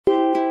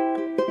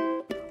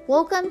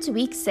Welcome to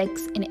week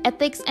 6 in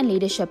Ethics and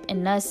Leadership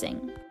in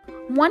Nursing.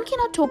 One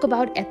cannot talk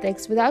about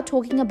ethics without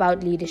talking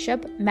about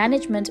leadership,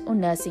 management, or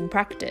nursing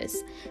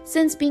practice.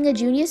 Since being a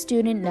junior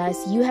student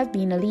nurse, you have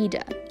been a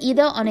leader,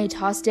 either on a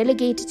task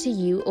delegated to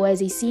you or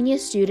as a senior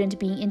student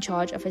being in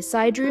charge of a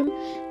side room,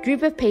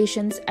 group of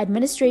patients,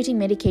 administrating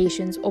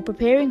medications, or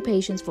preparing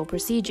patients for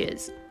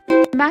procedures.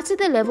 No matter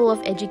the level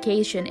of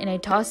education in a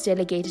task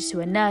delegated to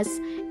a nurse,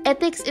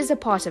 ethics is a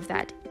part of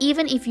that,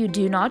 even if you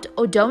do not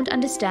or don't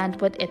understand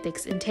what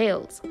ethics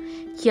entails.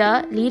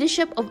 Here,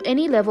 leadership of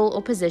any level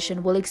or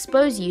position will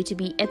expose you to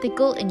be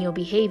ethical in your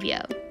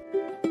behavior.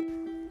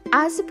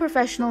 As a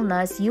professional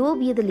nurse, you will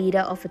be the leader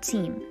of a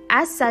team.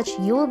 As such,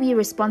 you will be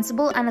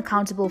responsible and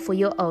accountable for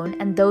your own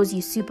and those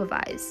you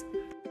supervise.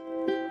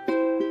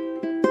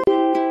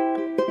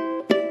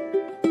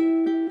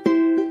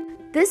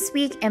 This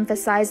week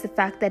emphasized the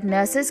fact that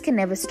nurses can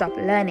never stop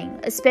learning,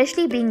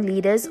 especially being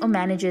leaders or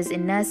managers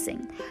in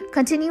nursing.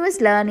 Continuous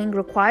learning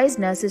requires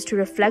nurses to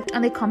reflect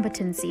on their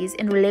competencies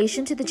in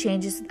relation to the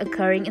changes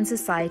occurring in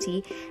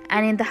society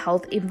and in the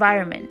health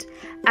environment.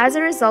 As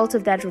a result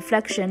of that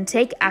reflection,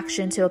 take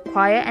action to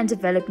acquire and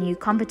develop new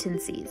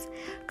competencies.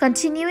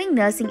 Continuing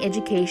nursing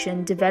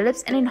education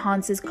develops and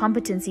enhances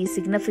competencies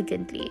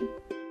significantly.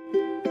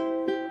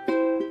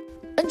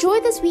 Enjoy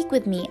this week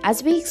with me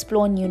as we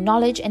explore new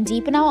knowledge and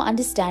deepen our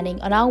understanding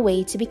on our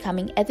way to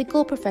becoming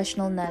ethical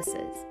professional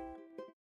nurses.